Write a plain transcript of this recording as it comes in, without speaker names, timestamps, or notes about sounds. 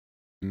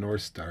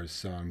Northstars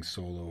song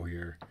solo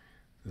here.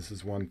 This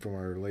is one from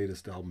our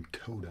latest album,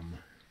 TOTEM.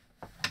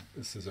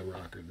 This is a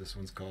rocker. This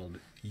one's called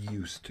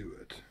Used to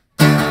It.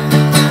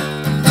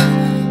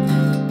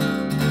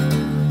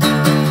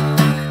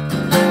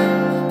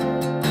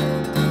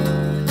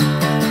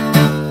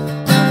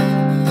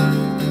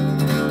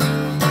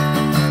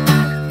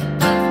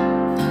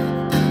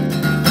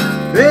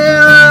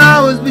 There'll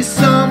always be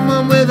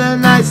someone with a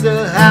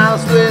nicer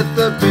house, with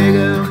a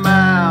bigger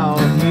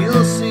mouth,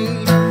 you'll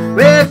see.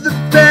 With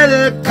a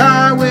better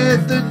car,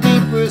 with a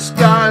deeper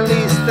scar, at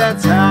least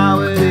that's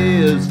how it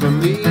is for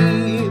me.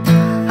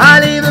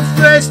 I leave a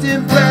first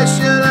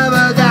impression of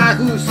a guy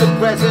who's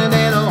suppressing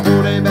and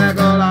holding back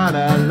a lot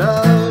of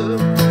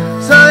love.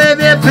 So if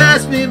you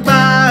pass me by,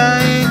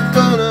 I ain't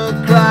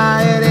gonna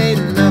cry, it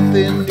ain't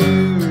nothing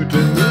new to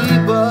me,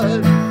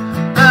 but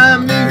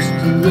I'm used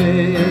to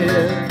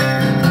it.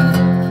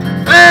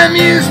 I'm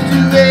used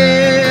to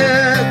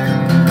it.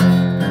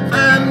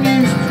 I'm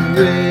used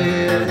to it.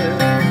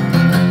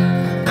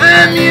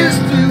 I'm used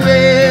to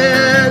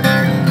it.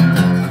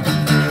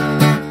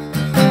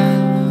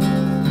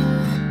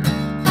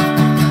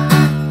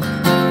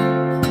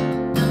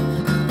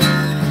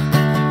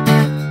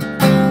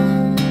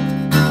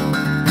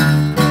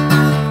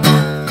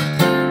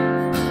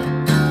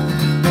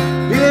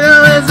 You know,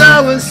 there's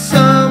always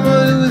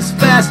someone who is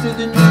faster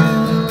than you,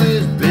 who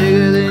is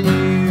bigger than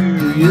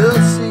you,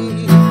 you'll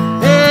see.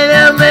 And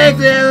they'll make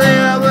their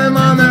album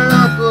on their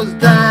uncle's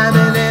dime,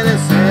 and then they'll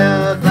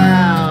sell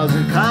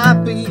 1,000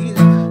 copies.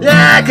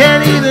 Yeah, I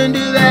can't even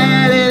do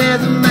that, and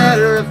as a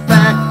matter of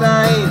fact,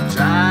 I ain't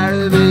tired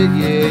of it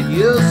yet,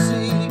 you'll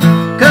see.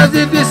 Cause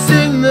if you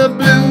sing the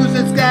blues,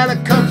 it's gotta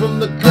come from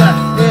the gut,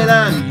 and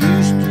I'm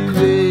used to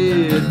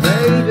it,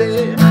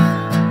 baby.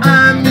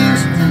 I'm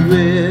used to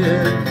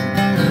it.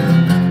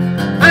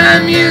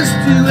 I'm used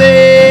to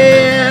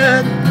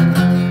it.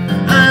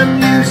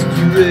 I'm used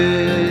to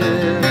it.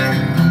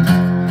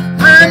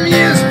 I'm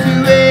used to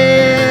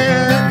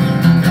it.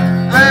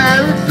 I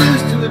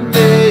refuse to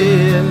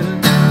admit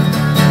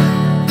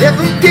if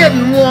I'm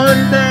getting worn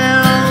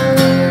down,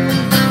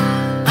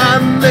 I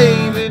may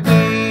be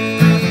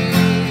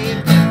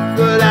deep,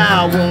 but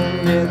I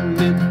won't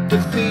admit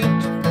defeat.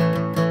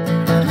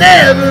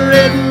 Never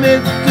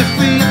admit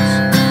defeat.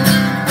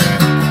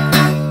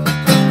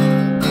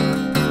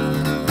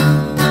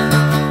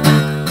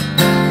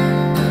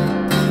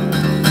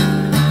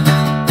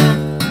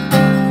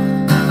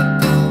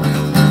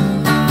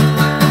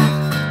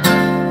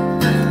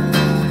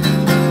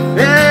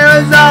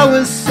 There's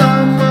always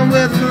someone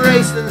with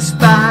grace and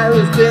style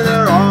who's been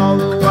there all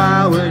the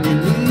while when you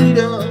need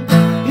them.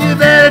 You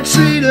better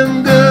treat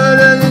them good,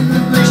 or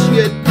you wish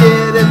you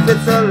did if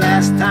it's the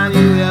last time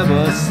you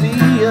ever see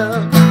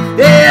them.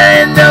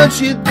 Yeah, and don't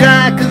you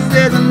cry, cause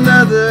there's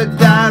another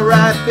guy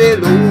right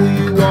below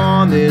you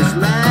on this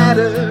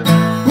ladder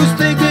who's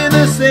thinking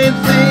the same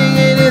thing,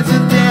 and it's a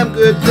damn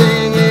good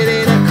thing. It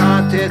ain't a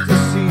contest to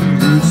see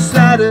who's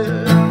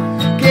sadder.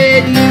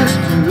 Get used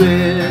to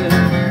it.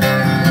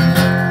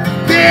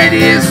 Get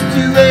used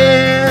to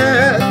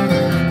it.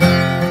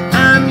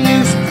 I'm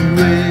used to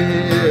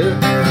it.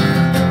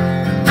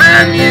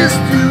 I'm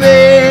used to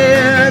it.